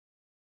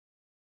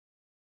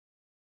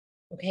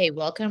Okay,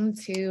 welcome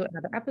to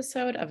another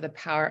episode of The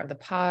Power of the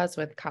Pause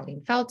with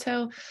Colleen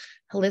Felto,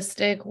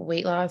 holistic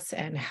weight loss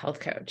and health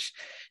coach.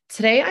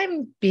 Today,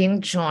 I'm being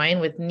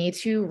joined with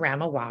Neetu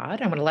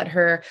Ramawad. I'm going to let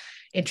her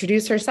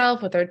introduce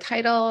herself with her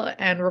title,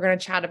 and we're going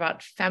to chat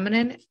about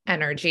feminine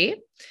energy,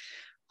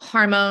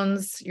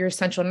 hormones, your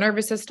central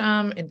nervous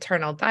system,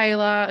 internal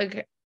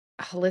dialogue,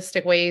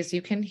 holistic ways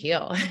you can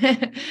heal. All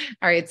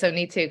right, so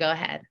Neetu, go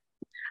ahead.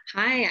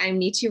 Hi, I'm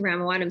Neetu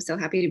Ramawad. I'm so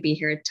happy to be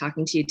here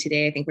talking to you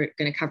today. I think we're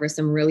going to cover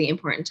some really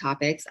important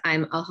topics.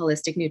 I'm a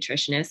holistic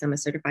nutritionist. I'm a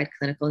certified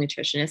clinical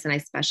nutritionist, and I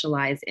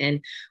specialize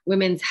in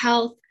women's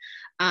health,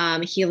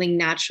 healing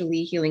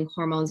naturally, healing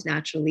hormones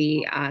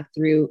naturally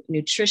through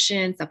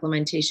nutrition,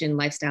 supplementation,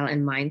 lifestyle,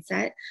 and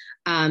mindset.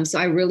 So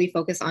I really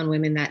focus on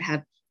women that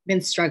have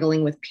been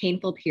struggling with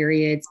painful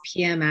periods,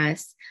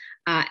 PMS,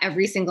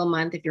 every single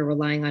month if you're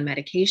relying on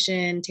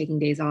medication, taking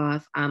days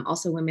off.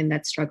 Also women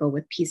that struggle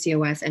with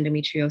PCOS,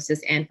 endometriosis,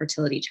 and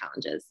fertility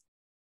challenges.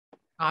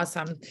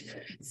 Awesome.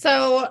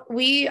 So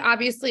we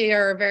obviously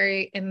are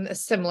very in a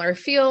similar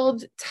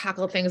field,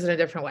 tackle things in a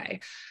different way.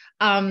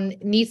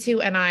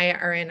 Neetu and I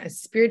are in a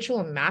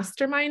spiritual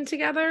mastermind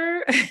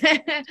together.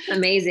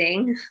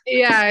 Amazing.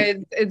 Yeah,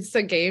 it's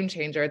a game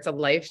changer. It's a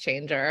life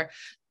changer.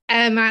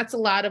 And that's a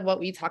lot of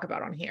what we talk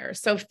about on here.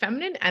 So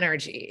feminine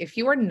energy, if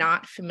you are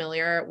not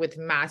familiar with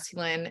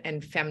masculine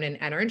and feminine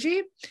energy,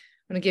 I'm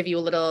going to give you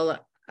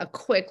a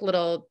quick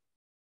little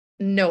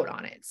note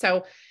on it.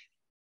 So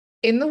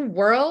in the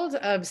world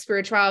of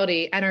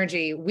spirituality,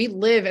 energy, we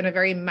live in a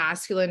very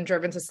masculine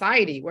driven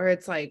society where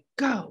it's like,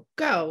 go,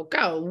 go,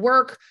 go,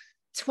 work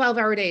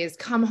 12-hour days,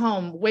 come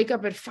home, wake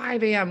up at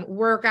 5 a.m.,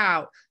 work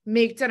out,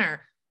 make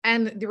dinner.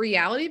 And the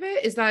reality of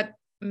it is that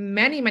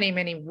many, many,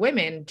 many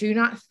women do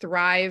not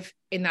thrive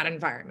in that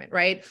environment,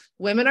 right?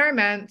 Women are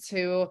meant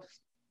to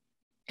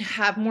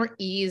have more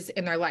ease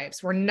in their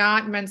lives. We're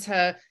not meant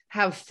to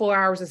have 4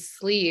 hours of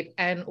sleep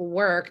and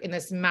work in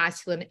this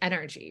masculine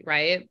energy,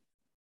 right?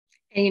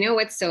 And you know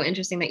what's so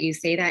interesting that you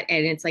say that?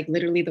 And it's like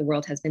literally the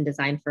world has been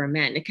designed for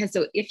men. Because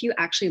so if you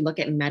actually look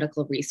at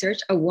medical research,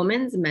 a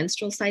woman's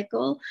menstrual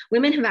cycle,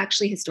 women have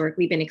actually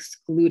historically been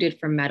excluded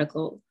from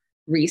medical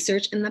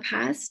research in the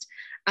past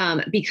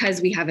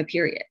because we have a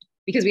period,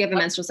 because we have a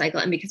menstrual cycle,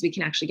 and because we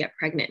can actually get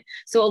pregnant.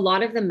 So a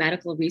lot of the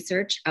medical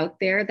research out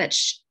there that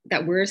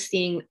we're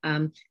seeing,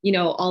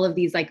 all of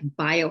these like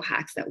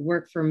biohacks that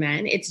work for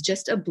men, it's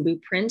just a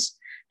blueprint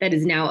that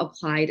is now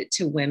applied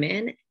to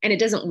women. And it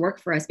doesn't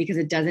work for us because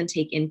it doesn't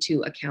take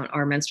into account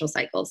our menstrual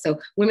cycle. So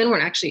women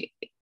weren't actually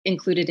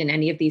included in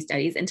any of these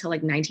studies until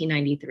like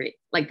 1993.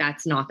 Like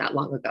that's not that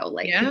long ago.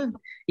 Like,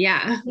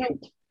 yeah.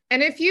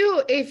 And if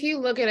you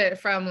look at it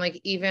from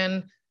like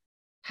even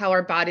how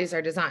our bodies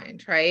are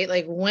designed, right?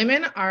 Like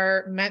women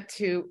are meant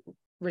to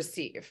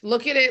receive.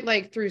 Look at it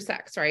like through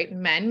sex, right?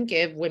 Men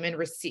give, women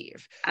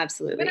receive.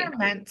 Absolutely. Women are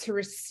meant to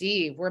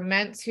receive. We're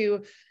meant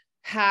to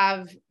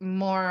have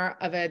more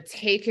of a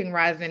taking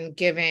rather than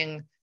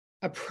giving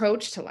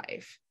approach to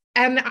life.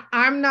 And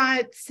I'm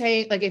not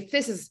saying like, if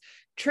this is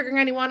triggering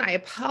anyone, I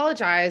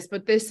apologize,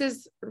 but this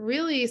is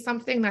really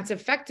something that's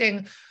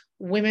affecting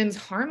women's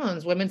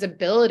hormones, women's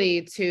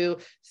ability to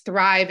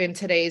thrive in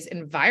today's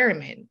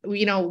environment.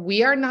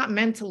 We are not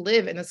meant to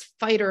live in this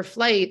fight or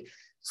flight,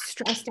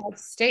 stressed out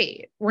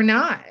state. We're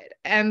not.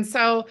 And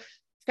so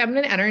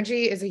feminine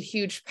energy is a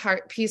huge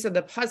piece of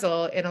the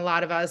puzzle in a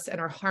lot of us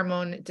and our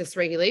hormone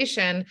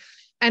dysregulation.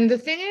 And the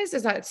thing is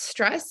that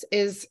stress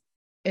is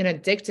an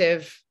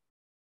addictive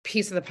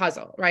piece of the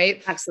puzzle,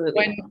 right? Absolutely.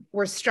 When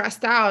we're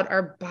stressed out,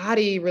 our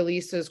body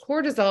releases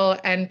cortisol.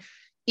 And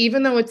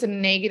even though it's a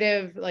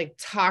negative, like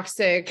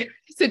toxic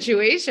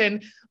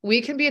situation,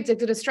 we can be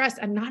addicted to stress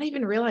and not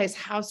even realize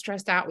how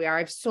stressed out we are. I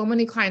have so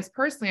many clients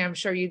personally, I'm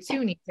sure you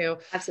too need to,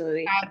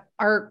 absolutely, that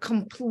are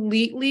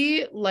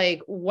completely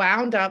like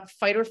wound up,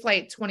 fight or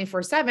flight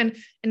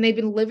 24/7. And they've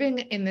been living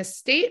in this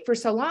state for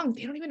so long,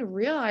 they don't even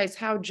realize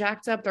how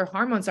jacked up their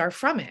hormones are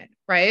from it.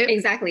 Right?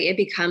 Exactly. It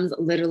becomes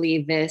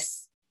literally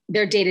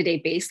their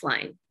day-to-day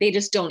baseline. They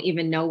just don't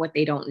even know what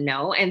they don't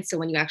know. And so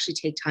when you actually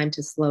take time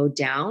to slow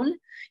down,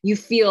 you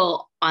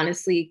feel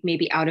honestly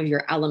maybe out of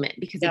your element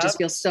because it just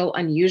feels so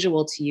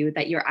unusual to you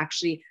that you're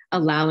actually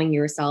allowing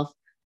yourself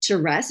to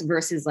rest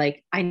versus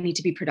like, I need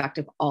to be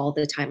productive all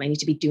the time. I need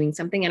to be doing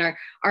something. And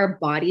our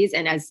bodies,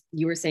 and as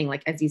you were saying,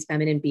 like as these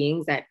feminine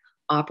beings that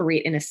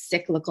operate in a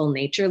cyclical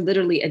nature,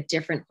 literally a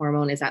different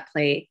hormone is at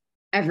play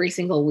every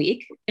single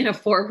week in a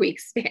 4-week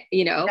span,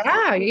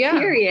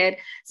 period.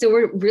 So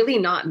we're really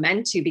not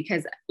meant to,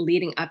 because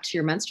leading up to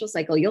your menstrual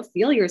cycle, you'll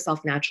feel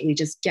yourself naturally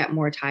just get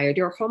more tired.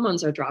 Your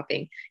hormones are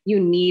dropping. You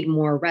need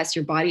more rest.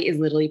 Your body is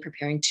literally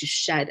preparing to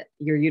shed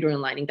your uterine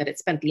lining that it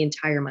spent the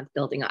entire month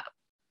building up.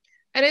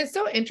 And it's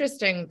so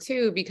interesting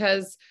too,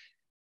 because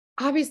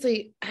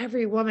obviously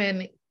every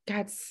woman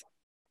gets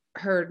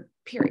her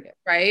period,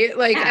 right?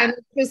 Like, and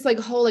just like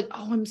whole, like,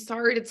 oh, I'm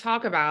sorry to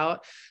talk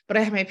about, but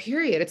I have my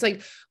period. It's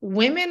like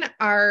women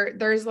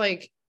there's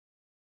like,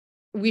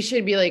 we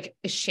should be like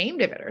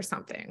ashamed of it or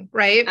something,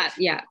 right?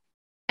 Yeah.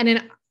 And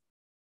in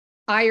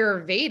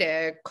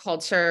Ayurvedic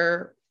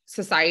culture,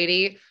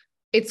 society,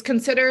 it's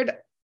considered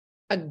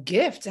a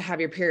gift to have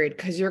your period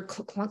because you're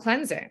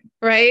cleansing,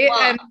 right?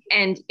 Well,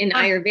 and in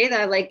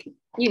Ayurveda, like,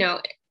 you know,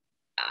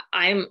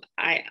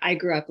 I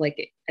grew up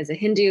like as a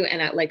Hindu,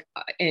 and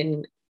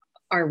in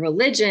our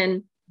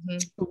religion,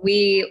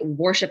 we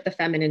worship the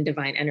feminine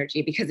divine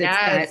energy because it's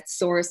that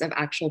source of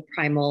actual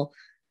primal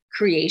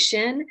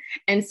creation.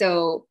 And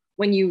so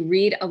when you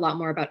read a lot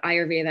more about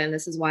Ayurveda, and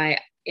this is why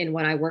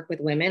when I work with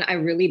women, I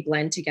really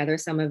blend together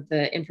some of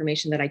the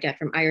information that I get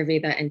from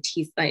Ayurveda and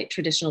like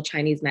traditional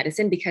Chinese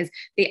medicine, because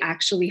they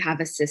actually have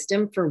a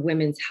system for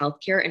women's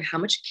healthcare and how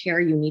much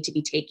care you need to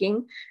be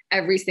taking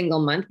every single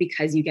month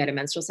because you get a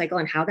menstrual cycle,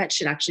 and how that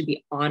should actually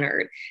be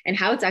honored, and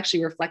how it's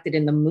actually reflected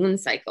in the moon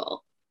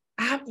cycle.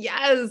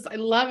 Yes, I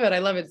love it. I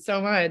love it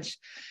so much.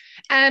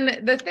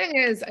 And the thing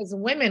is, as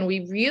women,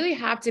 we really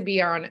have to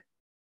be our own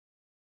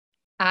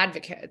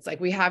advocates. Like,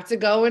 we have to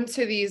go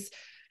into these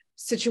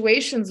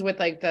situations with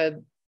like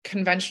the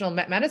conventional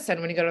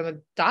medicine when you go to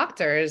the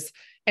doctors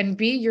and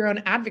be your own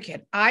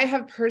advocate. I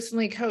have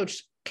personally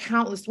coached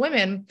countless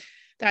women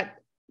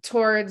that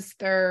towards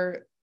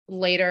their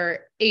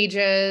later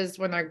ages,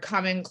 when they're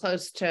coming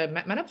close to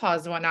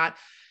menopause and whatnot,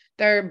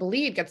 their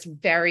bleed gets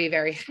very,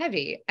 very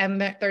heavy. And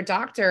their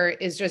doctor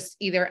is just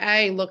either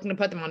A, looking to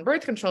put them on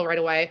birth control right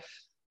away,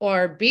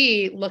 or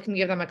B, looking to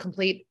give them a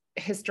complete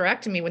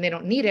hysterectomy when they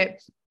don't need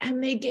it.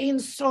 And they gain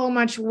so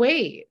much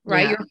weight,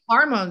 right? Your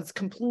hormones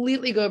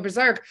completely go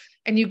berserk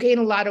and you gain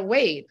a lot of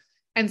weight.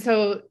 And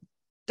so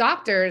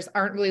doctors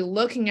aren't really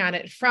looking at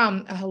it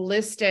from a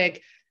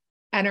holistic,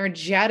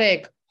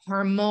 energetic,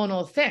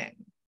 hormonal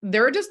thing.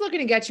 They're just looking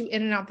to get you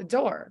in and out the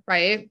door,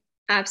 right?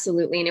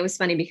 Absolutely. And it was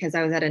funny because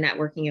I was at a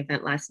networking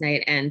event last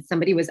night and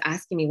somebody was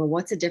asking me, well,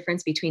 what's the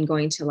difference between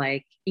going to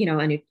like, you know,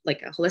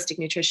 like a holistic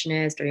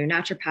nutritionist or your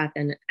naturopath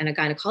and a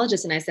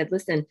gynecologist? And I said,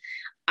 listen,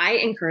 I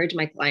encourage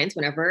my clients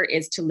whenever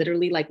is to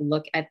literally like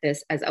look at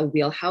this as a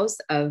wheelhouse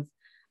of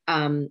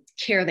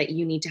care that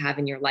you need to have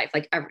in your life.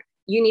 Like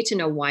you need to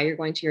know why you're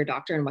going to your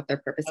doctor and what their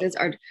purpose is.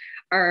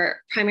 Our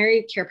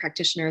primary care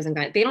practitioners and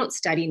they don't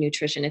study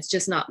nutrition. It's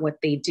just not what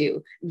they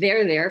do.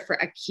 They're there for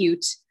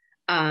acute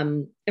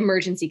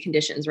emergency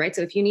conditions, right?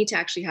 So if you need to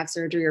actually have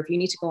surgery or if you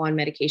need to go on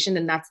medication,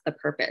 then that's the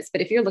purpose.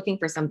 But if you're looking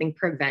for something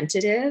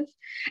preventative,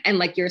 and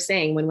like you're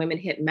saying, when women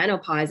hit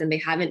menopause and they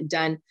haven't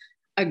done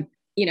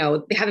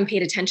they haven't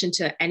paid attention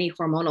to any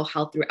hormonal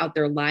health throughout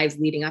their lives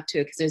leading up to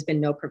it because there's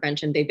been no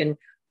prevention. They've been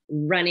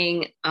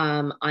running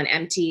on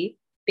empty.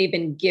 They've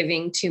been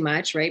giving too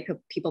much, right?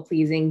 People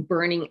pleasing,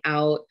 burning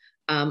out,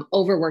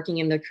 overworking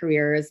in their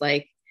careers,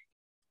 like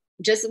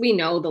just we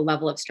know the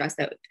level of stress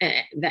that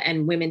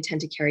and women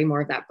tend to carry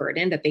more of that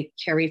burden that they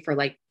carry for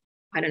like,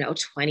 I don't know,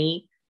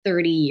 20,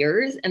 30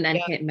 years and then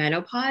hit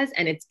menopause.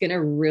 And it's going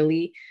to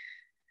really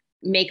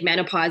make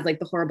menopause like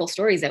the horrible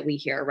stories that we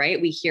hear,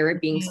 right? We hear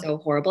it being so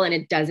horrible, and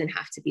it doesn't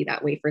have to be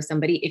that way for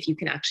somebody if you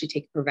can actually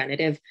take a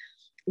preventative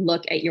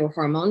look at your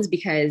hormones,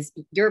 because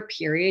your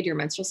period, your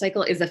menstrual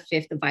cycle is a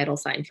fifth vital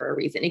sign for a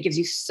reason. It gives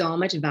you so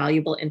much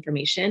valuable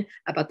information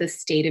about the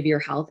state of your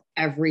health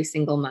every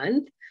single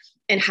month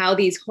and how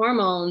these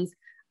hormones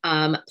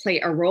play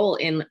a role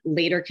in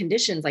later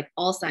conditions like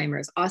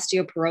Alzheimer's,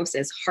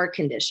 osteoporosis, heart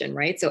condition,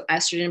 right? So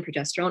estrogen and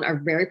progesterone are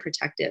very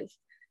protective,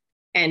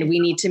 and we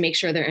need to make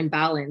sure they're in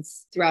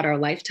balance throughout our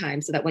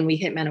lifetime so that when we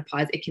hit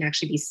menopause, it can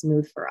actually be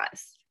smooth for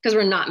us because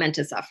we're not meant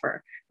to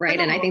suffer, right?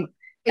 And I think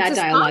that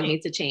dialogue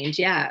needs to change.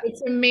 Yeah.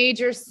 It's a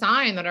major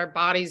sign that our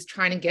body's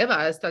trying to give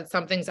us that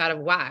something's out of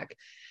whack.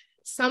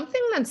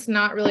 Something that's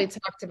not really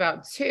talked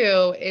about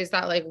too is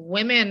that like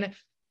women,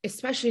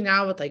 especially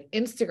now with like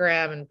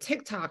Instagram and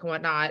TikTok and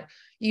whatnot,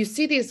 you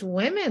see these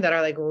women that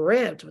are like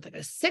ripped with like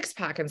a six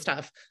pack and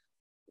stuff.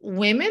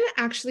 Women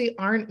actually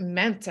aren't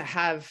meant to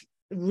have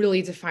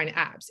really defined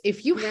abs.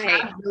 If you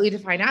have really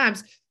defined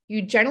abs,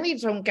 you generally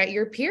don't get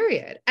your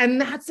period. And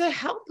that's a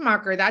health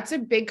marker. That's a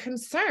big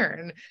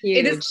concern. Huge.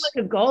 It isn't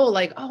like a goal,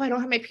 like, oh, I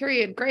don't have my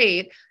period.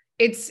 Great.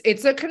 It's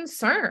a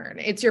concern.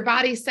 It's your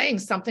body saying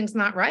something's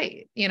not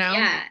right, you know?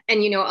 Yeah.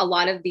 And, you know, a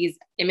lot of these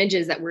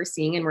images that we're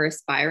seeing and we're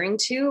aspiring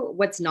to,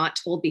 what's not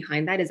told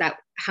behind that is that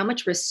how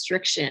much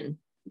restriction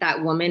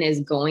that woman is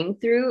going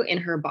through in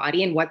her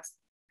body and what's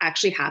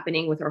actually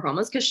happening with her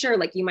hormones. Cause sure,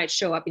 like you might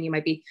show up and you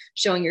might be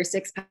showing your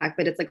six pack,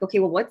 but it's like, okay,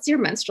 well, what's your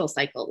menstrual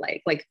cycle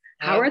like? Like,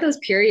 how are those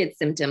period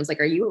symptoms? Like,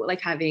 are you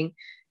like having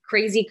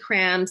crazy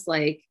cramps,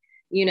 like,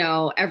 you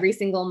know, every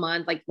single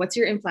month? Like, what's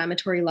your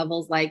inflammatory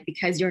levels like?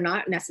 Because you're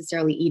not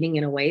necessarily eating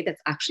in a way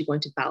that's actually going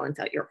to balance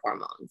out your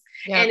hormones.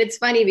 Yeah. And it's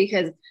funny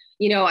because,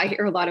 you know, I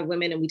hear a lot of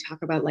women and we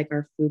talk about like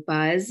our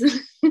fupas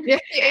and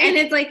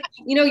it's like,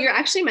 you know, you're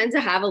actually meant to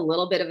have a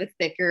little bit of a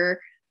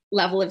thicker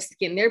level of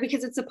skin there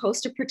because it's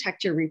supposed to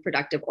protect your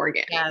reproductive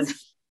organs.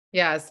 Yes.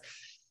 Yes.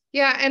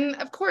 Yeah. And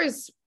of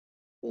course,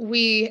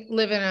 we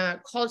live in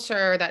a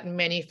culture that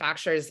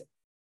manufactures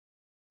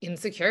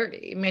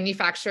insecurity,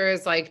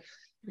 manufactures like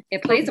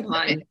it plays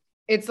upon.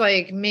 It's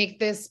like, make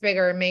this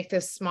bigger, make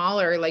this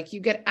smaller. Like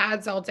you get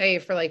ads all day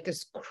for like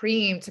this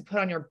cream to put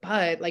on your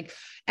butt. Like,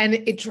 and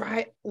it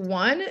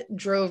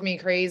drove me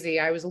crazy.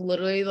 I was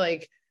literally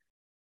like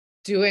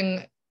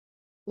doing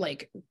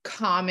like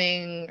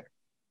calming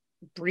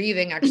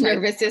breathing exercise,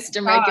 nervous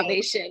system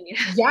regulation.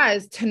 Yeah.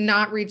 yes, to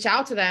not reach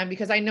out to them,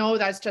 because I know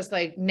that's just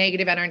like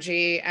negative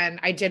energy and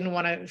I didn't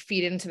want to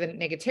feed into the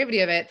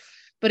negativity of it.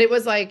 But it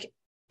was like,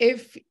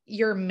 if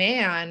your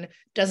man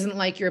doesn't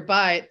like your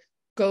butt,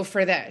 go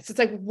for this. It's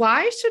like,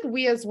 why should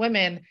we as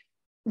women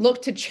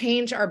look to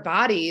change our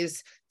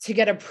bodies to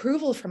get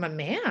approval from a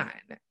man?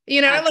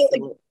 You know,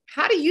 like,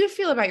 how do you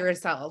feel about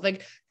yourself?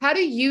 Like, how do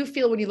you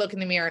feel when you look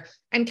in the mirror?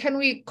 And can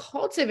we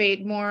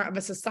cultivate more of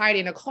a society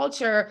and a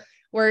culture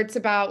where it's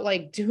about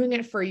like doing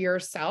it for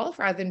yourself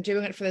rather than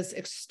doing it for this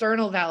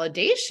external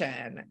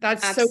validation?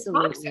 That's so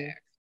toxic.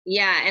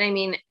 Yeah. And I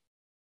mean,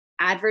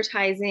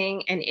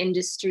 advertising and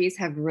industries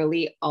have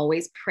really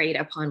always preyed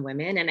upon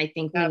women. And I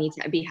think we need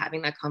to be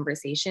having that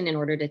conversation in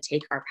order to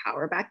take our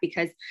power back.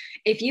 Because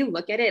if you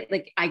look at it,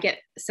 like, I get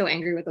so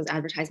angry with those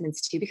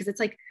advertisements too, because it's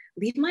like,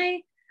 leave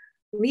my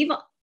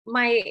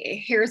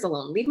hairs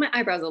alone, leave my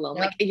eyebrows alone.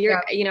 Like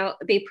you know,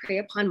 they prey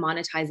upon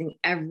monetizing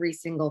every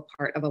single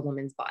part of a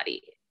woman's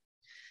body.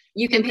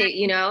 You can pay,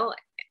 you know,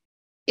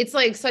 it's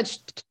like such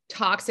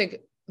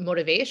toxic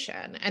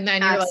motivation. And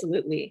then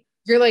absolutely.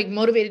 You're like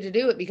motivated to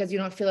do it because you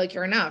don't feel like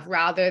you're enough,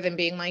 rather than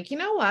being like, you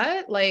know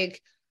what? Like,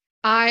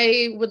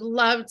 I would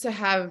love to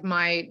have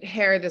my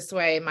hair this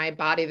way, my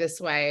body this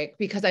way,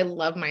 because I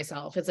love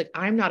myself. It's like,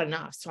 I'm not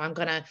enough. So I'm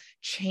going to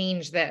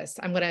change this.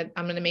 I'm going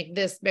to make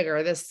this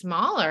bigger, this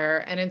smaller.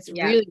 And it's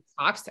really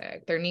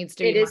toxic. There needs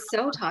to be. It is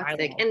so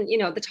toxic. And, you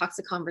know, the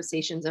toxic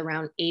conversations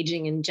around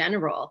aging in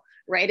general,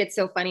 right? It's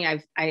so funny.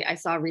 I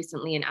saw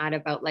recently an ad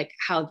about like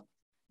how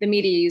the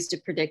media used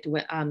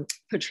to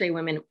portray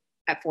women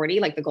at 40,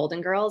 like the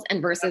Golden Girls,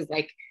 and versus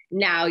like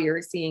now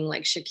you're seeing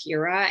like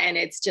Shakira. And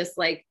it's just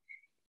like,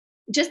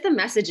 just the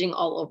messaging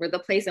all over the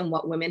place and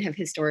what women have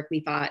historically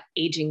thought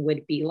aging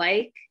would be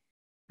like.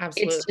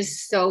 Absolutely. It's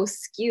just so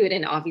skewed,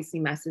 and obviously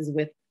messes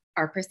with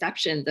our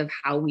perceptions of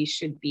how we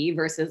should be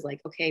versus like,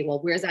 okay, well,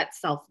 where's that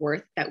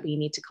self-worth that we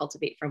need to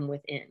cultivate from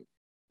within?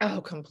 Oh,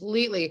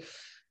 completely.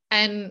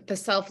 And the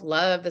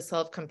self-love, the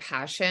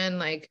self-compassion,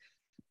 like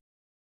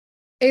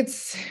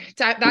that's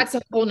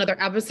a whole nother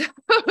episode.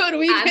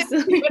 We can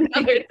do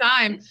another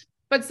time.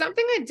 But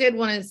something I did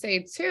want to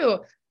say too,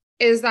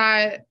 is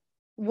that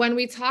when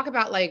we talk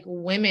about like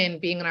women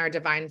being in our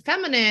divine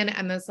feminine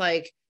and this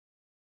like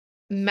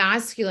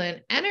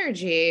masculine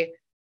energy,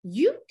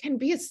 you can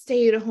be a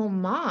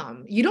stay-at-home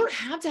mom. You don't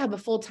have to have a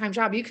full-time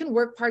job. You can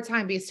work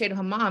part-time, be a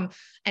stay-at-home mom,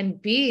 and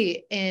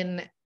be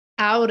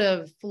out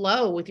of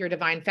flow with your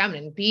divine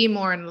feminine, be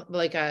more in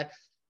like a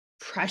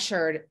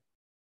pressured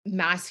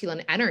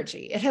masculine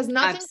energy. It has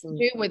nothing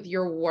to do with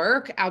your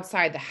work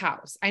outside the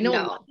house. I know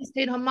a lot of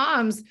stay-at-home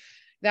moms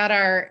that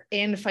are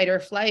in fight or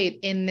flight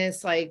in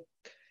this like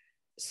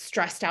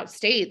stressed out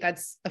state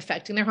that's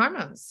affecting their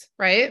hormones,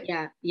 right?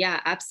 Yeah,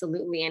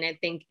 absolutely. And I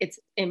think it's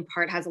in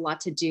part has a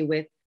lot to do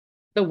with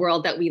the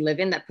world that we live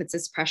in that puts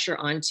this pressure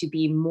on to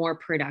be more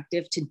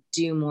productive, to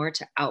do more,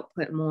 to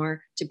output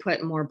more, to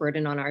put more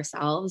burden on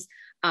ourselves.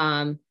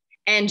 And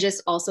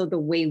just also the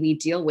way we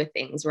deal with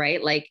things,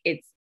 right? Like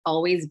it's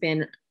always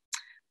been,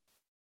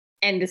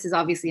 and this is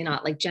obviously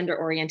not like gender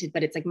oriented,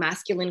 but it's like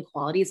masculine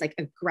qualities like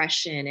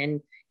aggression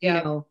and, you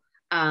know,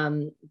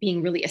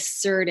 being really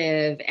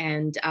assertive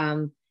and,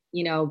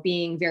 you know,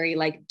 being very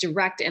like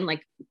direct and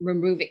like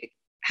removing,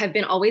 have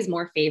been always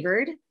more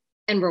favored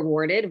and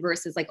rewarded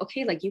versus like,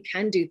 okay, like you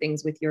can do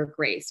things with your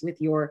grace,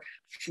 with your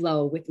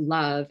flow, with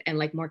love and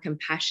like more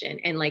compassion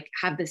and like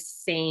have the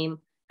same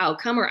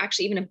outcome or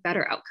actually even a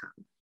better outcome.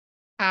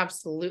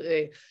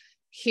 Absolutely.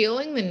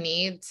 Healing the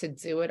need to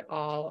do it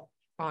all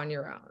on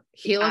your own,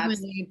 healing the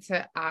need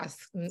to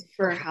ask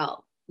for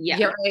help.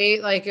 Yeah. Right.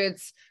 Like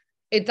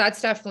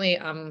that's definitely,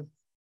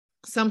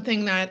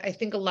 something that I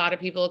think a lot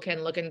of people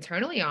can look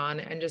internally on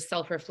and just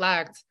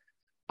self-reflect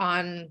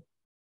on.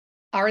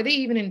 Are they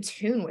even in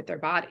tune with their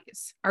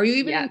bodies? Are you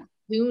even in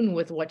tune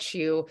with what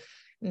you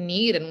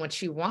need and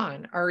what you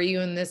want? Are you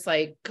in this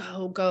like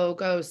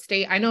go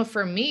state? I know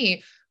for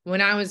me,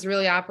 when I was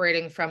really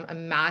operating from a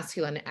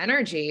masculine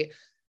energy,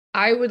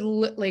 I would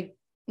like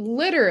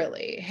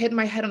literally hit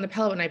my head on the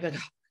pillow and I'd be like,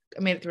 oh,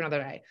 I made it through another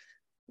day.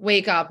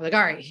 Wake up, like,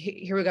 all right,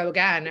 here we go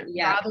again.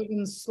 Rather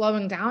than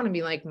slowing down and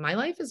be like, my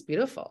life is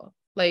beautiful.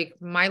 Like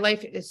my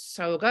life is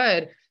so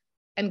good.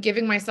 And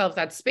giving myself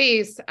that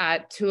space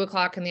at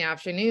 2:00 in the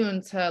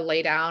afternoon to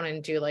lay down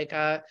and do like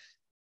a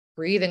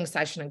breathing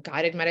session, a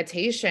guided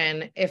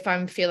meditation. If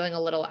I'm feeling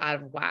a little out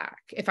of whack,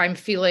 if I'm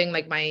feeling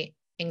like my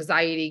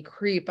anxiety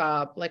creep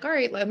up, like, all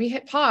right, let me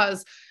hit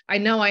pause. I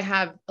know I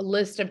have a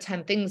list of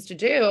 10 things to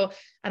do,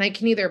 and I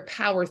can either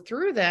power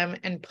through them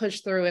and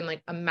push through in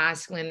like a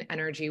masculine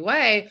energy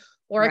way,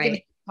 or I can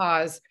hit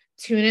pause,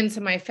 tune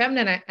into my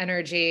feminine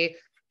energy,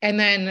 and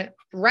then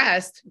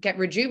rest, get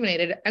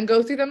rejuvenated, and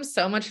go through them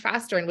so much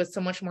faster and with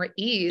so much more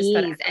ease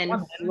and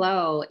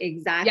flow.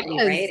 Exactly.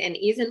 Right. And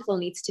ease and flow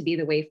needs to be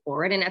the way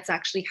forward. And that's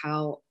actually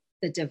how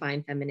the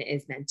divine feminine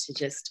is meant to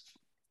just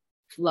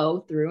flow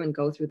through and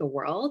go through the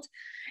world.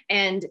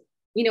 And,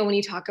 you know, when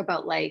you talk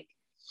about like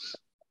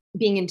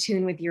being in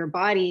tune with your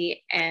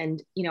body.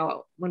 And, you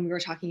know, when we were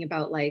talking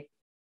about like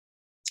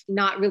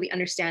not really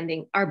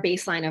understanding our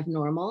baseline of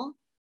normal.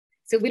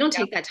 So we don't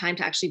take that time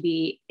to actually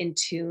be in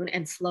tune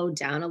and slow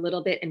down a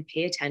little bit and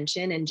pay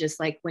attention. And just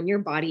like when your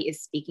body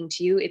is speaking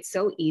to you, it's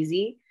so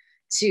easy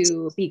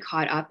to be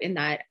caught up in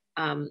that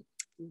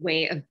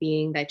way of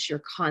being that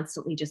you're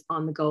constantly just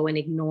on the go and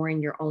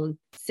ignoring your own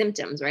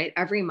symptoms, right?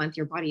 Every month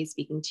your body is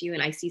speaking to you.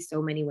 And I see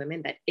so many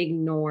women that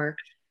ignore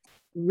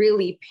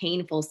really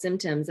painful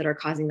symptoms that are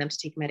causing them to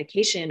take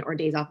medication or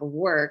days off of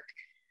work.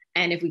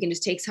 And if we can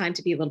just take time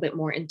to be a little bit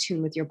more in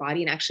tune with your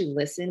body and actually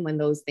listen when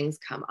those things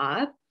come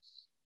up,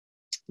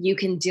 you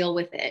can deal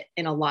with it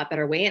in a lot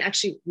better way and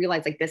actually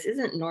realize like, this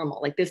isn't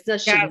normal. Like this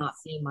should not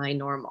be my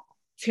normal.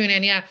 Tune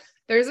in. Yeah.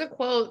 There's a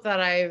quote that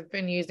I've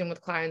been using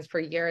with clients for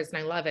years and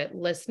I love it.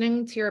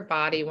 Listening to your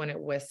body when it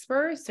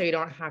whispers so you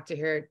don't have to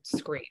hear it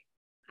scream.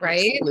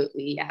 Right?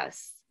 Absolutely.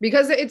 Yes.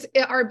 Because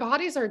our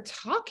bodies are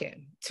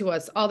talking to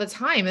us all the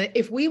time. And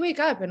if we wake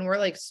up and we're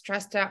like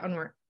stressed out and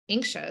we're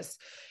anxious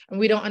and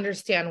we don't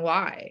understand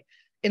why,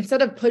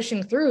 instead of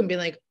pushing through and being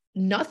like,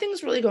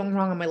 nothing's really going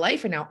wrong in my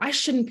life right now, I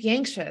shouldn't be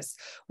anxious.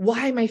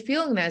 Why am I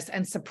feeling this?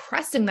 And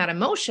suppressing that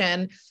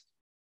emotion,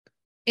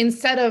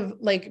 instead of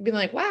like being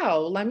like, wow,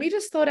 let me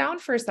just slow down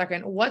for a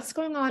second. What's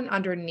going on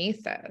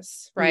underneath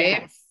this?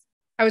 Right. Yes.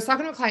 I was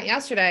talking to a client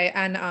yesterday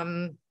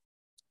and,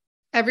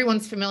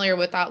 everyone's familiar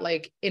with that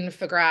like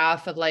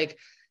infographic of like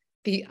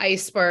the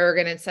iceberg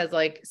and it says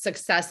like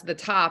success at the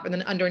top. And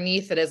then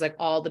underneath it is like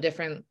all the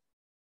different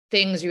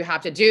things you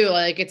have to do.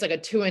 Like it's like a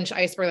 2-inch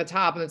iceberg at the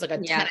top and it's like a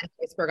 10-inch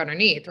iceberg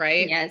underneath.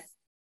 Right. Yes.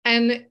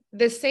 And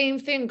the same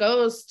thing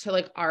goes to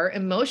like our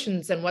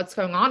emotions and what's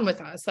going on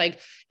with us. Like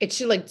it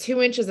should like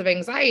 2 inches of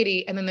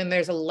anxiety. And then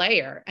there's a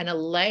layer and a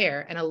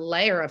layer and a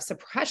layer of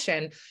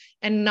suppression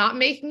and not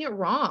making it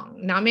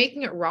wrong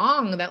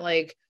that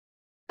like,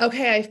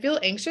 okay, I feel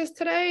anxious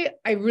today.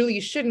 I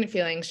really shouldn't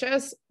feel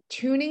anxious.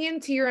 Tuning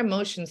into your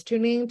emotions,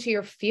 tuning into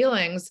your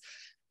feelings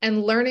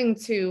and learning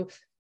to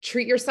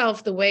treat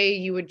yourself the way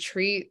you would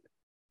treat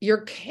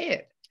your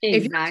kid.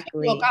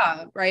 Exactly. If you woke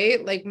up,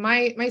 right? Like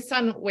my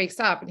son wakes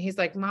up and he's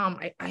like, Mom,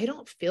 I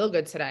don't feel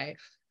good today.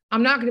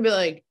 I'm not going to be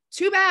like,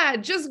 too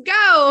bad, just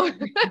go.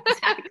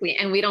 Exactly.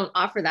 And we don't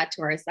offer that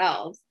to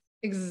ourselves.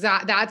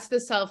 Exactly. That's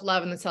the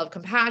self-love and the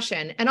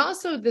self-compassion and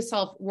also the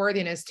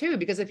self-worthiness too,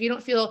 because if you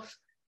don't feel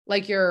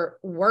like you're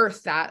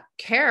worth that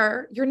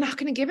care, you're not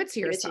going to give it to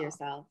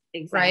yourself.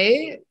 Exactly.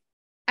 Right.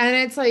 And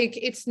it's like,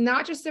 it's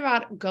not just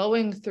about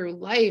going through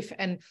life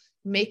and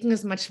making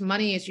as much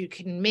money as you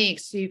can make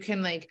so you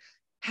can like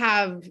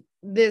have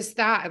this,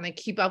 that, and like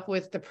keep up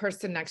with the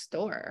person next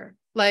door.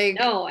 Like,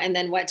 no. And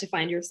then what, to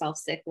find yourself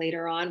sick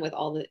later on with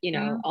all the, you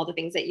know, all the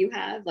things that you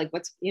have, like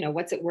what's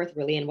it worth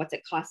really? And what's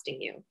it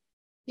costing you?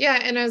 Yeah.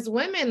 And as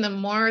women, the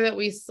more that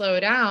we slow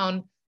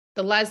down,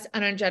 the less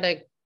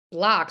energetic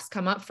blocks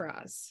come up for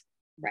us.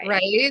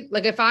 Right.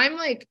 Like if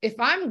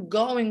I'm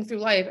going through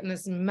life in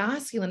this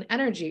masculine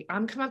energy,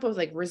 I'm coming up with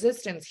like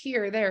resistance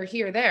here,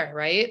 there.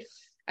 Right.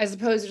 As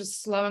opposed to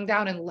just slowing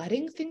down and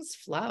letting things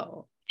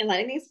flow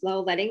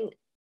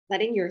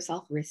letting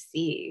yourself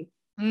receive.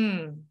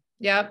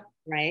 Yep.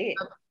 Right.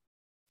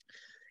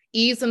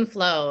 Ease and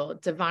flow,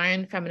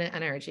 divine feminine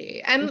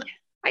energy. And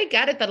I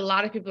get it that a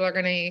lot of people are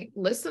going to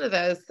listen to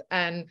this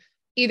and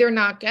either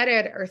not get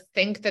it or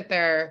think that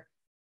they're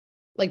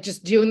like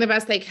just doing the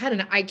best they can.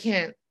 And I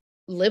can't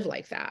live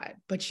like that,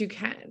 but you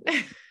can.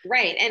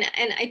 Right.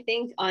 And I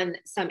think on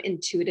some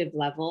intuitive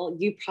level,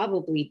 you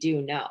probably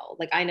do know.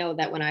 Like I know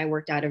that when I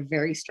worked out a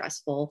very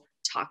stressful,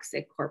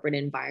 toxic corporate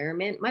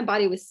environment, my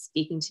body was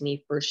speaking to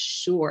me for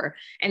sure.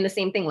 And the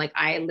same thing, like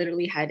I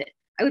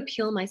would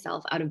peel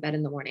myself out of bed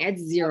in the morning. I had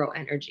zero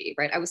energy,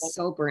 right? I was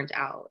so burnt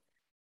out.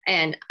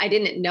 And I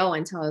didn't know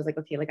until I was like,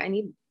 okay, like I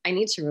need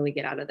to really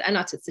get out of that. I'm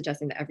not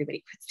suggesting that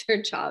everybody quits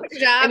their job.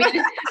 I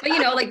mean, but you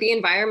know, like the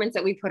environments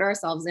that we put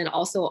ourselves in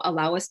also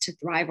allow us to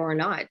thrive or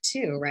not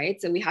too,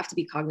 right? So we have to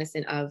be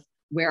cognizant of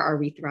where are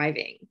we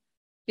thriving?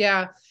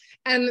 Yeah.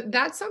 And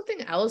that's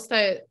something else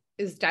that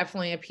is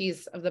definitely a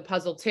piece of the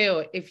puzzle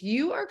too. If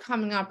you are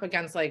coming up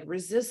against like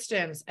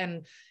resistance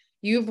and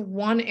you've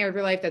one area of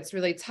your life that's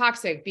really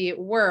toxic, be it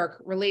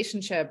work,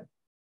 relationship,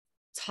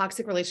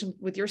 toxic relation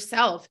with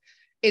yourself,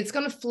 it's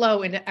going to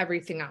flow into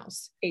everything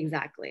else.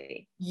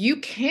 Exactly. You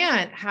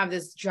can't have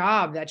this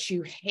job that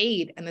you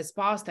hate and this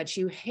boss that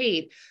you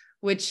hate,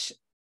 which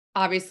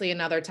obviously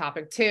another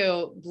topic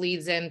too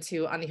bleeds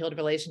into unhealed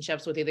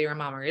relationships with either your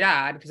mom or your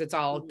dad, because it's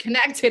all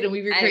connected and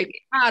we recreate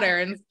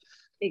patterns.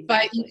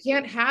 Exactly. But you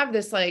can't have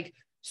this like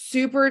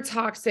super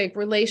toxic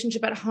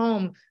relationship at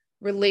home,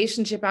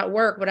 relationship at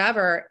work,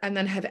 whatever, and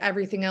then have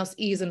everything else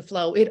ease and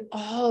flow. It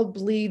all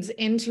bleeds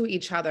into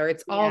each other.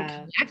 It's all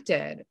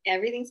connected.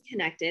 Everything's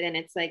connected. And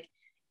it's like,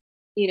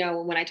 you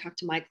know, when I talk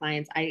to my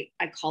clients, I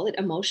call it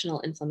emotional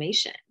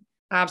inflammation.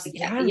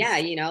 Absolutely. Yeah.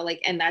 You know,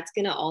 like, and that's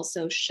going to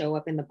also show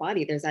up in the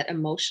body. There's that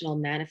emotional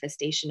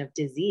manifestation of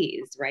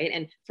disease, right?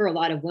 And for a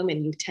lot of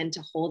women, you tend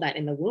to hold that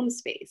in the womb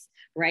space,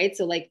 right?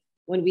 So like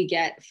when we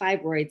get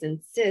fibroids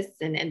and cysts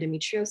and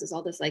endometriosis,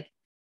 all this, like,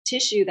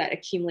 tissue that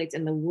accumulates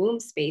in the womb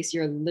space,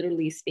 your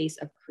literally space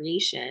of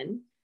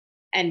creation,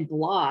 and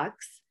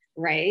blocks,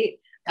 right?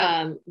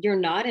 Yep. You're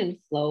not in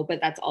flow, but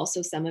that's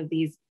also some of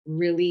these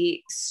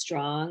really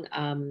strong,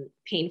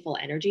 painful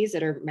energies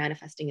that are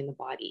manifesting in the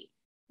body.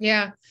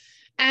 Yeah.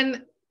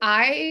 And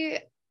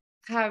I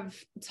have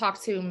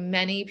talked to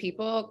many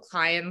people,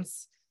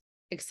 clients,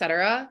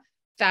 etc.,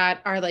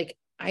 that are like,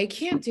 I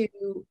can't do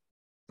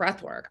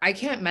breath work. I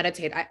can't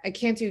meditate. I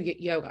can't do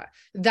yoga.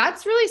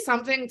 That's really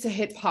something to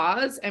hit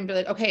pause and be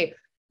like, okay,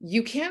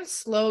 you can't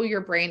slow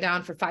your brain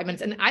down for 5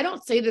 minutes. And I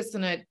don't say this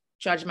in a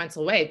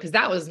judgmental way, because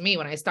that was me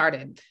when I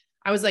started.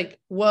 I was like,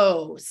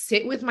 whoa,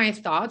 sit with my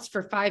thoughts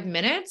for 5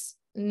 minutes?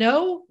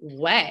 No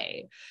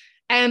way.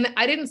 And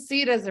I didn't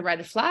see it as a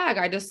red flag.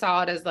 I just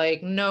saw it as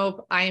like,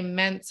 nope, I'm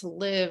meant to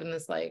live in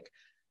this like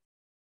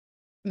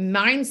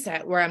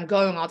mindset where I'm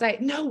going all day.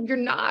 No, you're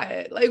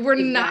not. Like, we're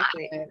not.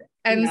 Exactly.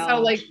 And so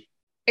No, like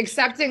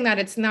accepting that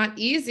it's not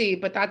easy,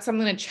 but that's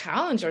something to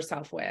challenge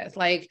yourself with.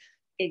 Like,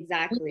 we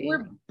exactly.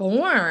 were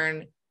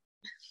born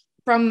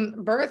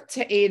from birth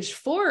to age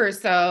 4 or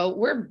so,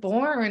 we're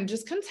born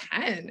just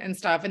content and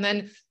stuff. And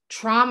then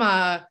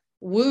trauma,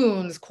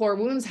 wounds, core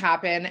wounds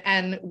happen.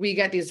 And we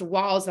get these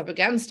walls up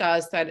against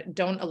us that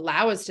don't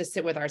allow us to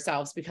sit with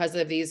ourselves because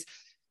of this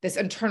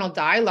internal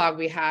dialogue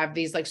we have,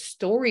 these like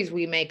stories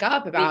we make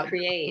up about We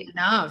create.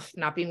 enough,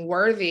 not being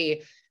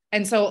worthy.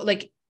 And so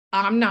like,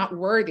 I'm not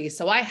worthy,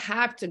 so I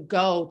have to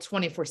go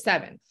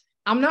 24/7.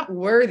 I'm not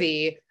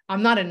worthy.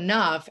 I'm not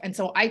enough. And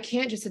so I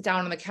can't just sit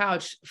down on the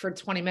couch for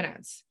 20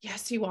 minutes.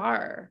 Yes, you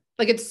are.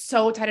 Like, it's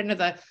so tied into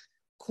the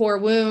core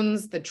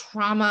wounds, the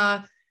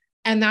trauma.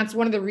 And that's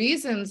one of the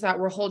reasons that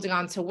we're holding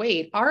on to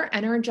weight. Our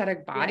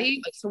energetic body,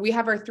 Yes. like, so we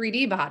have our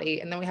 3D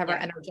body and then we have our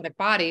Yeah. energetic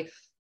body.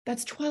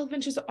 That's 12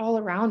 inches all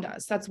around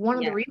us. That's one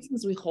of the Yeah.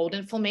 reasons we hold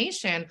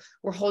inflammation.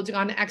 We're holding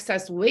on to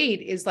excess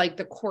weight is like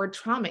the core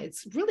trauma.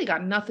 It's really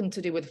got nothing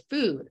to do with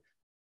food.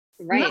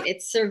 Right. Nothing.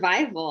 It's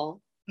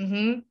survival,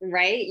 Mm-hmm.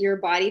 right? Your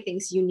body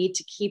thinks you need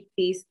to keep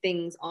these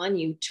things on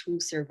you to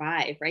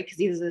survive, right? Because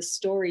these are the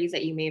stories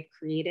that you may have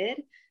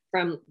created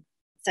from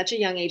such a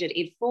young age at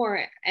age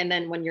 4. And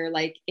then when you're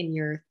like in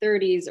your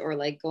 30s or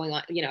like going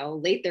on,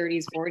 late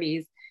 30s,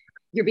 40s,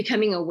 you're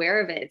becoming aware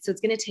of it. So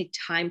it's going to take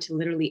time to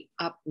literally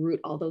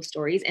uproot all those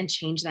stories and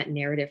change that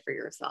narrative for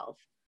yourself.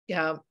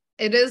 Yeah,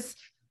 it is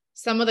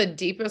some of the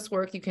deepest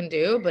work you can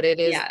do, but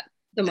it is Yeah.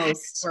 The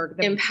most work.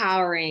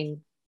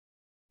 empowering.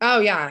 Oh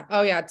yeah.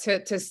 Oh yeah.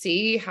 To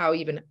see how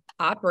even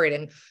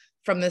operating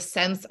from the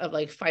sense of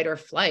like fight or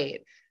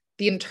flight,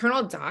 the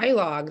internal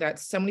dialogue that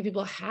so many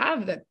people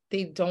have that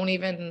they don't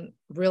even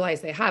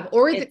realize they have,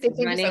 or that It's they think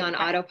is running on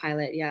okay.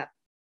 autopilot. Yeah.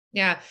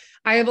 Yeah.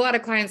 I have a lot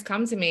of clients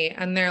come to me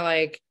and they're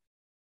like,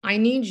 I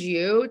need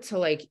you to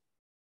like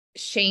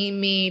shame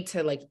me,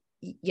 to like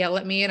yell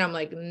at me. And I'm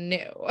like,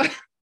 no,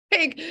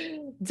 like,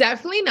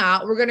 definitely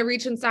not. We're going to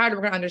reach inside. We're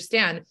going to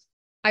understand.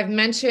 I've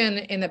mentioned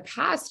in the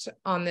past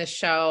on this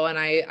show, and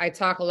I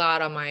talk a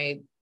lot on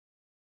my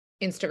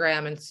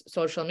Instagram and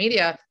social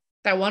media,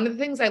 that one of the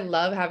things I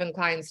love having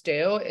clients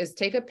do is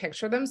take a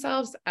picture of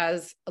themselves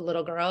as a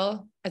little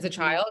girl, as a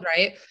Mm-hmm. child,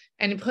 right?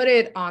 And put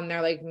it on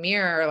their like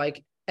mirror,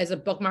 like as a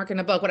bookmark in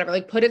a book, whatever,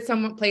 like put it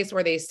some place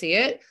where they see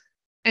it.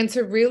 And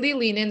to really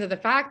lean into the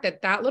fact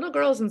that that little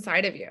girl is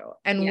inside of you.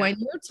 And Yeah. when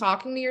you're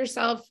talking to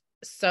yourself,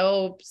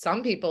 so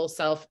some people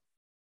self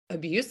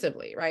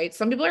abusively, right?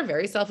 Some people are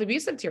very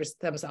self-abusive to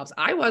themselves.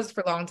 I was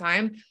for a long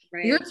time.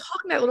 You're Right.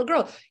 talking to that little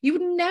girl. You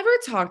would never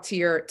talk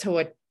to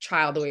a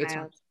child the way you talk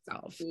Child. to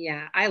yourself.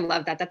 Yeah, I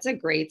love that. That's a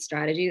great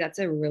strategy. That's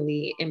a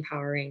really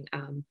empowering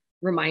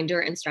reminder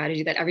and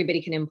strategy that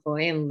everybody can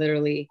employ and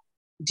literally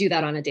do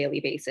that on a daily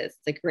basis.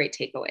 It's a great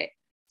takeaway.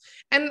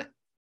 And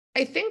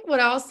I think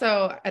what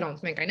also, I don't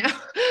think I know,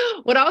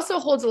 what also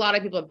holds a lot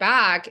of people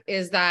back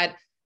is that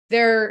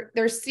they're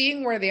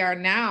seeing where they are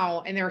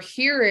now and they're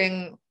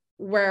hearing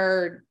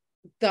where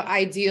the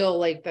ideal,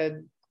 like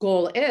the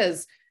goal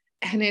is.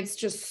 And it's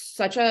just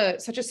such a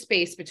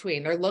space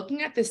between. They're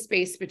looking at this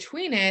space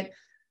between it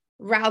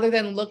rather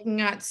than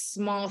looking at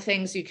small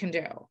things you can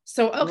do.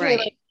 So, okay, Right.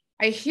 like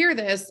I hear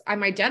this,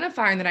 I'm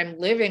identifying that I'm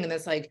living in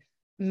this like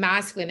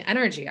masculine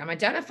energy. I'm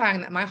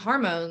identifying that my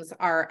hormones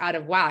are out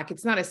of whack.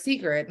 It's not a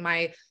secret.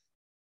 My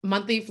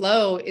monthly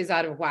flow is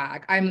out of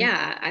whack. I'm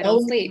Yeah, I don't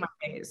lonely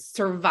sleep.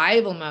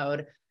 survival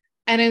mode.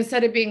 And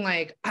instead of being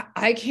like,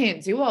 I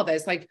can't do all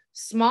this, like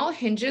small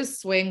hinges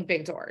swing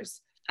big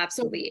doors. So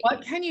Absolutely.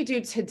 what can you do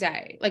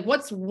today? Like,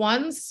 what's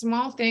one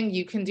small thing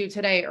you can do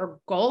today or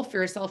goal for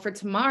yourself for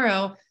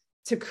tomorrow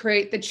to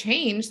create the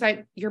change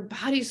that your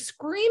body's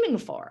screaming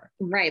for?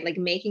 Right. Like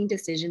making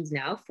decisions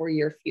now for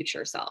your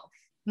future self.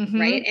 Right.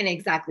 Mm-hmm. And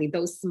exactly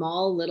those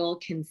small, little,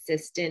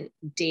 consistent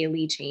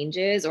daily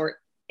changes or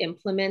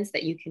implements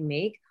that you can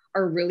make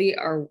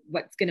are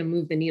what's going to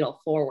move the needle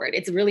forward.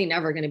 It's really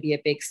never going to be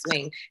a big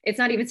swing. It's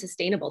not even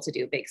sustainable to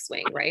do a big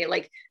swing, right?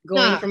 Like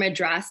going Yeah. from a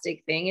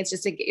drastic thing, it's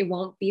just like it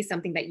won't be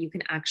something that you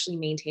can actually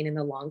maintain in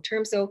the long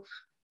term. So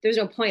there's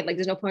no point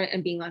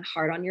in being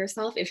hard on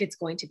yourself if it's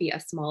going to be a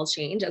small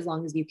change, as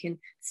long as you can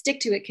stick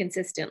to it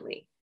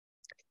consistently.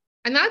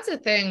 And that's the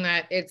thing,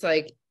 that it's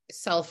like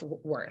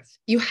self-worth.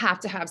 You have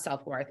to have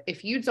self-worth.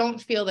 If you don't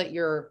feel that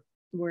you're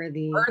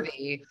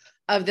worthy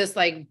of this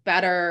like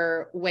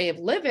better way of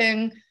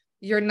living,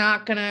 you're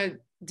not going to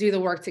do the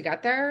work to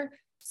get there.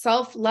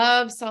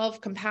 Self-love,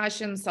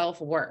 self-compassion,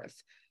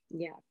 self-worth.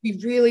 Yeah. We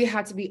really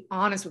have to be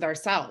honest with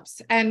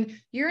ourselves and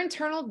your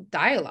internal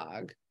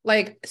dialogue.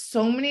 Like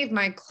so many of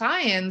my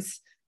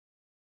clients,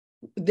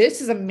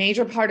 this is a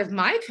major part of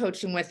my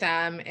coaching with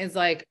them, is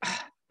like,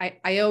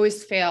 I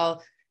always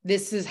fail.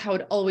 This is how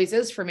it always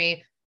is for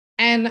me.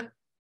 And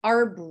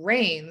our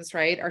brains,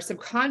 right? Our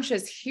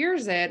subconscious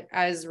hears it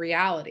as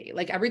reality.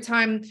 Like every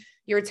time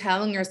you're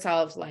telling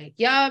yourself like,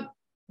 yeah,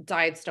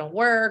 diets don't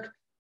work.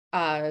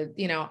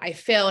 I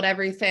failed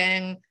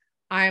everything.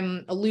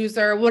 I'm a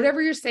loser,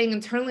 whatever you're saying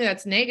internally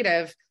that's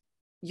negative,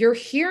 you're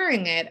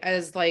hearing it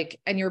as like,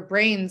 and your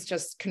brain's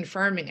just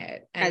confirming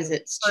it as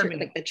it's true,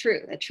 like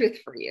the truth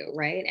for you.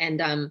 Right.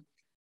 And,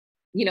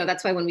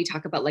 that's why when we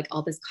talk about like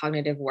all this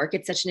cognitive work,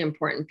 it's such an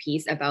important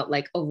piece about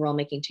like overall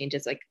making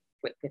changes, like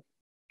with the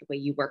way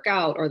you work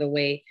out or the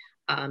way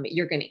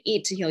you're going to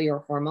eat to heal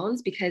your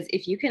hormones. Because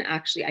if you can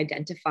actually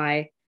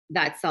identify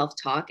that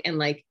self-talk and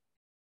like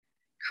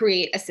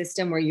create a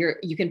system where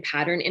you can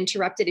pattern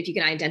interrupt it, if you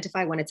can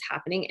identify when it's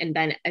happening, and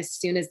then as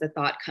soon as the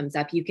thought comes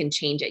up, you can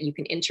change it, you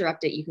can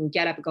interrupt it, you can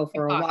get up and go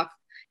for a walk.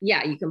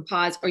 Yeah, you can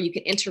pause, or you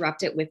can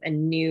interrupt it with a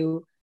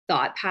new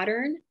thought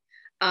pattern.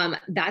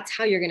 That's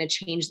how you're going to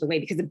change the way,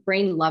 because the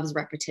brain loves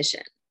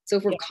repetition. So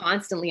if we're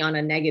constantly on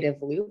a negative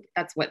loop,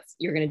 that's what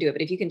you're going to do.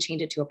 But if you can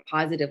change it to a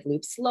positive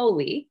loop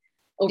slowly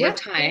over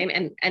time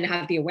and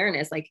have the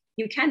awareness, like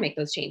you can make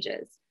those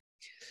changes.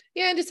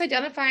 Yeah. And just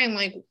identifying,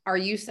 like, are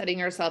you setting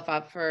yourself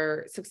up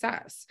for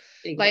success?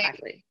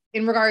 Exactly. Like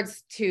in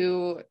regards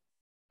to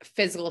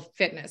physical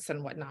fitness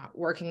and whatnot,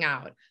 working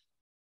out.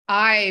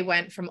 I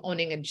went from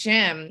owning a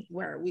gym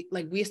where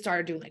we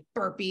started doing like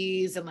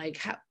burpees and like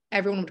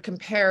everyone would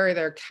compare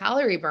their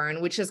calorie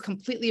burn, which is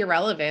completely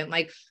irrelevant.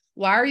 Like,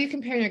 why are you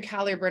comparing your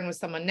calorie burn with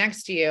someone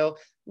next to you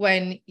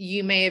when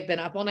you may have been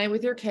up all night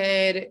with your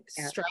kid?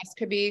 Stress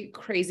could be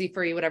crazy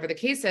for you, whatever the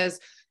case is.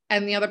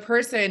 And the other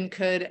person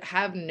could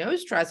have no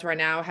stress right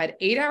now, had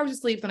 8 hours of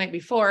sleep the night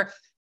before,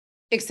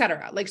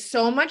 etc. Like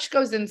so much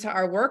goes into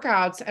our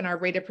workouts and our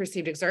rate of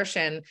perceived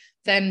exertion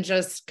than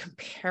just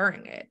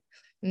comparing it.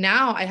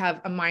 Now I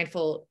have a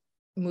mindful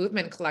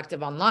movement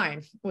collective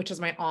online, which is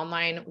my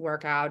online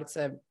workout. It's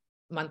a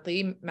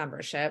monthly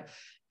membership.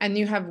 And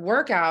you have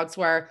workouts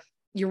where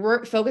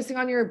you're focusing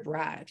on your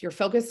breath. You're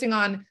focusing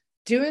on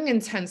doing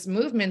intense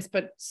movements,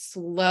 but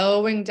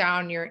slowing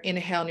down your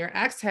inhale and your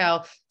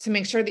exhale to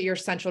make sure that your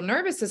central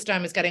nervous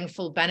system is getting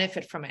full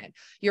benefit from it.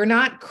 You're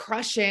not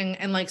crushing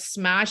and like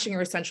smashing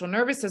your central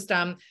nervous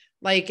system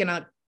like in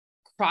a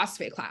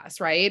CrossFit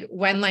class, right?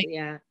 When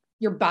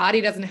your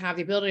body doesn't have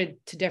the ability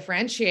to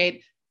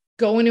differentiate.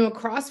 Going to a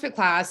CrossFit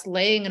class,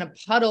 laying in a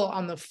puddle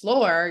on the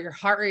floor, your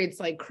heart rate's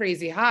like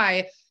crazy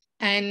high,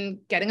 and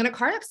getting in a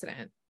car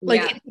accident.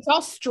 Like it's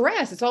all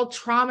stress, it's all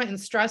trauma and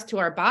stress to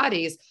our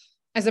bodies,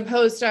 as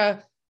opposed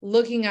to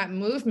looking at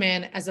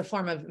movement as a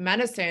form of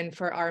medicine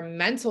for our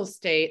mental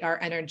state, our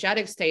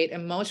energetic state,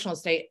 emotional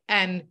state,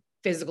 and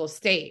physical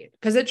state.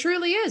 Because it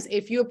truly is.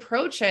 If you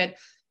approach it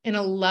in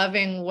a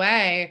loving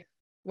way,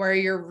 where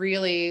you're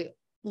really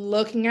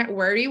looking at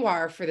where you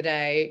are for the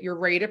day, your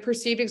rate of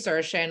perceived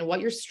exertion,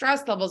 what your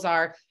stress levels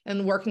are,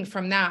 and working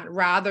from that,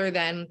 rather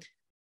than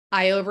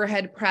I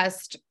overhead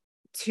pressed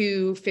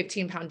 2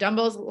 15-pound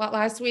dumbbells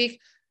last week,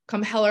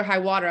 come hell or high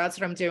water, that's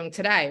what I'm doing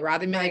today.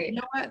 Rather than be like, you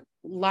know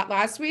what,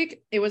 last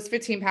week it was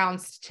 15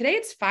 pounds. Today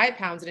it's 5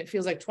 pounds and it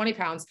feels like 20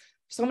 pounds.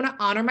 So I'm going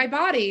to honor my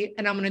body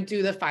and I'm going to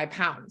do the 5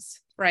 pounds.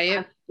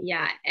 Right.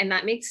 Yeah. And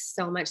that makes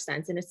so much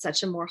sense. And it's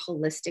such a more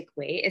holistic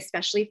way,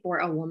 especially for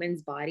a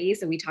woman's body.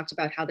 So we talked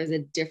about how there's a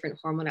different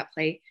hormone at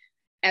play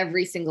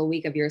every single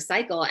week of your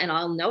cycle. And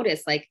I'll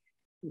notice like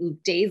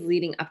days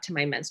leading up to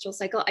my menstrual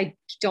cycle, I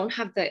don't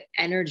have the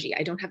energy.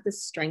 I don't have the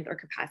strength or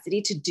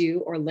capacity to do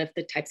or lift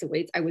the types of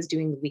weights I was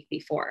doing the week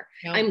before.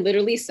 No. I'm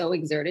literally so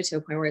exerted to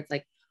a point where it's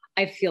like,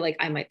 I feel like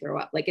I might throw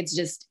up. Like, it's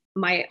just,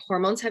 my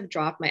hormones have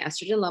dropped, my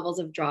estrogen levels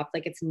have dropped.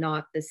 Like, it's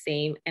not the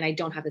same. And I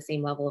don't have the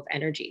same level of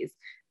energies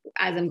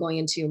as I'm going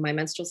into my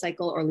menstrual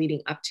cycle or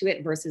leading up to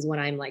it, versus when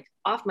I'm like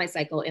off my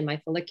cycle in my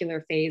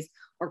follicular phase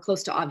or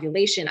close to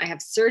ovulation, I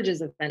have surges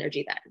of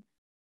energy then.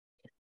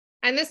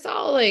 And this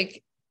all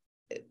like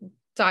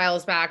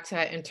dials back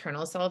to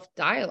internal self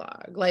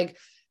dialogue. Like,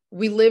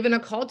 we live in a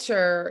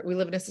culture, we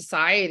live in a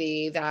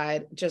society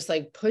that just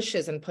like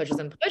pushes and pushes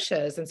and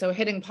pushes. And so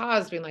hitting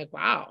pause, being like,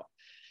 wow,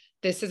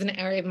 this is an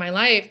area of my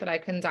life that I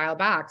can dial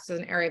back. This is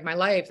an area of my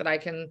life that I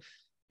can,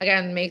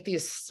 again, make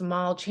these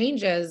small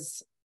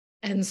changes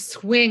and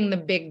swing the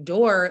big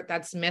door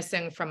that's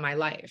missing from my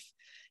life.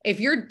 If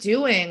you're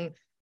doing,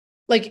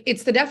 like,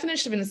 it's the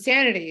definition of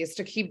insanity is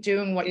to keep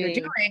doing what you're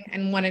doing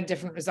and want a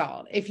different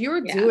result. If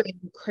you're doing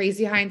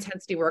crazy high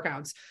intensity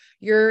workouts,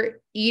 you're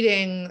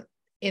eating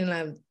in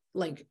a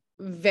like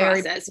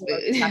very processed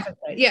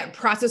food.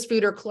 Processed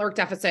food or caloric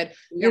deficit.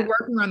 You're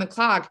working around the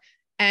clock,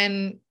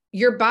 and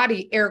your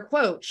body, air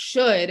quote,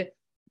 should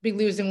be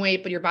losing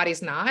weight, but your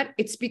body's not.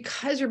 It's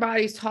because your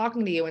body's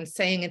talking to you and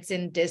saying it's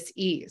in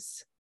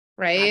dis-ease,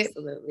 right?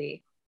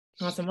 Absolutely.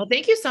 Awesome. Well,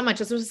 thank you so much.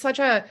 This was such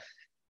a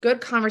good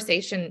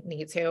conversation,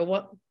 Neetu.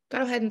 Well,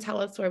 go ahead and tell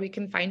us where we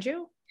can find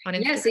you on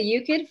Instagram. Yeah, so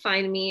you could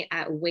find me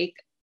at wake_up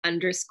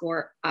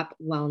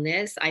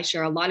wellness. I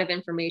share a lot of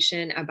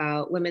information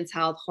about women's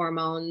health,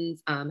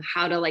 hormones,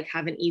 how to like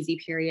have an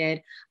easy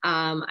period.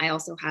 I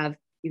also have,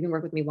 you can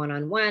work with me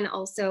one-on-one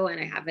also, and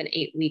I have an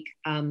 8-week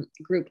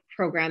group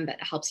program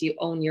that helps you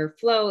own your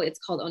flow. It's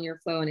called Own Your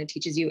Flow, and it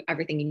teaches you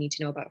everything you need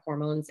to know about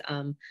hormones.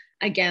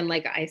 Again,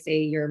 like I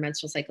say, your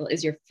menstrual cycle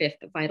is your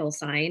 5th vital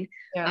sign.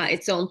 Yes.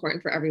 It's so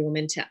important for every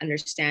woman to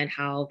understand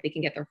how they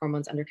can get their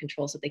hormones under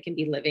control so they can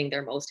be living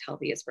their most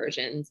healthiest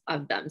versions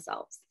of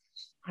themselves.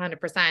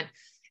 100%.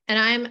 And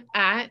I'm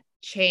at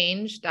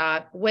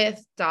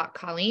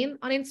change.with.colleen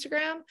on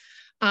Instagram.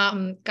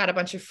 Got a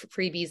bunch of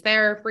freebies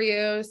there for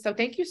you. So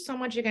thank you so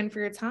much again for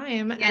your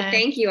time. Yeah,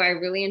 thank you. I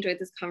really enjoyed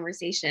this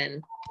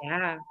conversation.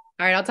 Yeah.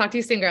 All right. I'll talk to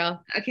you soon,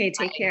 girl. Okay,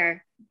 take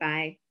care.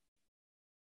 Bye.